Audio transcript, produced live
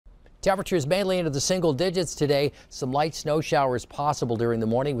Temperatures mainly into the single digits today. Some light snow showers possible during the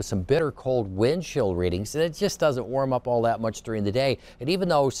morning with some bitter cold wind chill readings. It just doesn't warm up all that much during the day. And even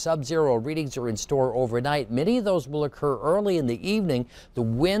though sub-zero readings are in store overnight, many of those will occur early in the evening. The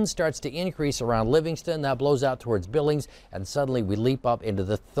wind starts to increase around Livingston. That blows out towards Billings, and suddenly we leap up into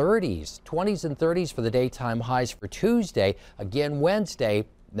the 30s. 20s and 30s for the daytime highs for Tuesday. Again Wednesday,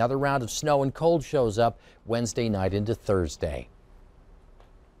 another round of snow and cold shows up Wednesday night into Thursday.